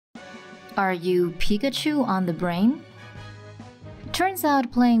Are you Pikachu on the brain? Turns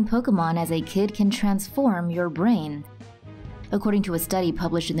out playing Pokemon as a kid can transform your brain. According to a study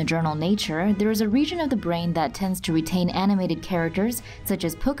published in the journal Nature, there is a region of the brain that tends to retain animated characters, such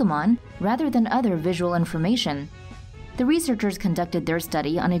as Pokemon, rather than other visual information. The researchers conducted their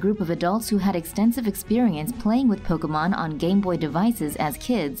study on a group of adults who had extensive experience playing with Pokemon on Game Boy devices as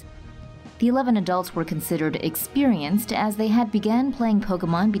kids. The 11 adults were considered experienced as they had began playing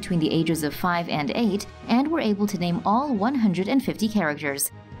Pokemon between the ages of 5 and 8 and were able to name all 150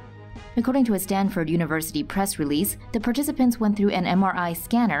 characters. According to a Stanford University press release, the participants went through an MRI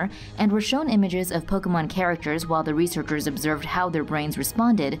scanner and were shown images of Pokemon characters while the researchers observed how their brains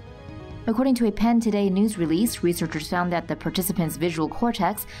responded. According to a Penn Today news release, researchers found that the participants' visual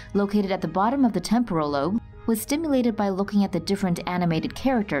cortex, located at the bottom of the temporal lobe, was stimulated by looking at the different animated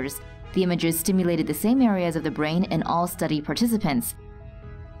characters. The images stimulated the same areas of the brain in all study participants.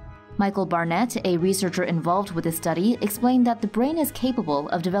 Michael Barnett, a researcher involved with the study, explained that the brain is capable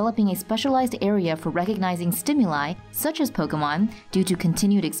of developing a specialized area for recognizing stimuli, such as Pokemon, due to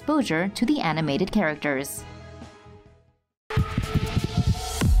continued exposure to the animated characters.